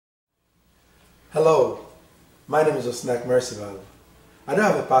Hello, my name is Osnak Mercival. I do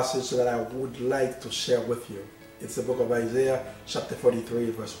have a passage that I would like to share with you. It's the book of Isaiah, chapter 43,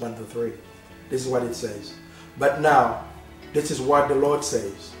 verse 1 to 3. This is what it says. But now, this is what the Lord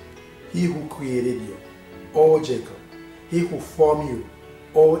says. He who created you, O Jacob, he who formed you,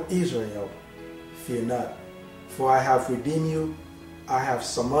 O Israel, fear not, for I have redeemed you. I have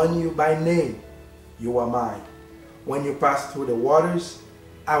summoned you by name. You are mine. When you pass through the waters,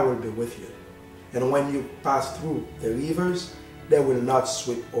 I will be with you. And when you pass through the rivers, they will not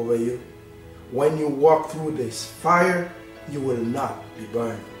sweep over you. When you walk through this fire, you will not be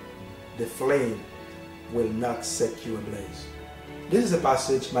burned. The flame will not set you ablaze. This is a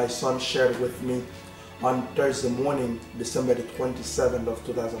passage my son shared with me on Thursday morning, December the 27th of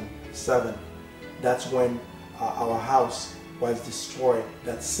 2007. That's when our house was destroyed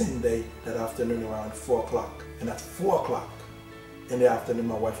that same day, that afternoon around 4 o'clock. And at 4 o'clock in the afternoon,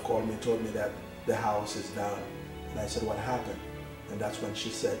 my wife called me and told me that the house is down. And I said, what happened? And that's when she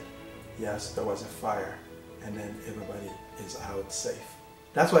said, yes, there was a fire, and then everybody is out safe.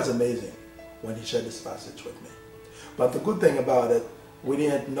 That's what's amazing when he shared this passage with me. But the good thing about it, we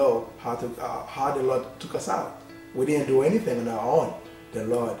didn't know how the Lord took us out. We didn't do anything on our own. The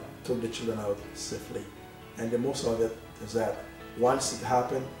Lord took the children out safely. And the most of it is that once it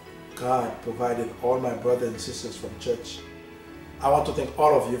happened, God provided all my brothers and sisters from church. I want to thank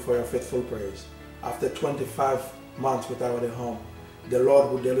all of you for your faithful prayers. After 25 months without a home, the Lord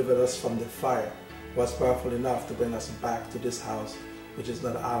who delivered us from the fire was powerful enough to bring us back to this house, which is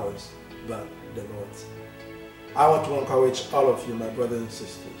not ours, but the Lord's. I want to encourage all of you, my brothers and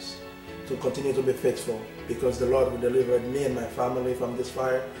sisters, to continue to be faithful, because the Lord who delivered me and my family from this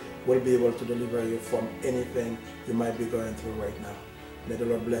fire will be able to deliver you from anything you might be going through right now. May the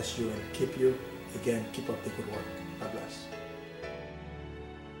Lord bless you and keep you. Again, keep up the good work. God bless.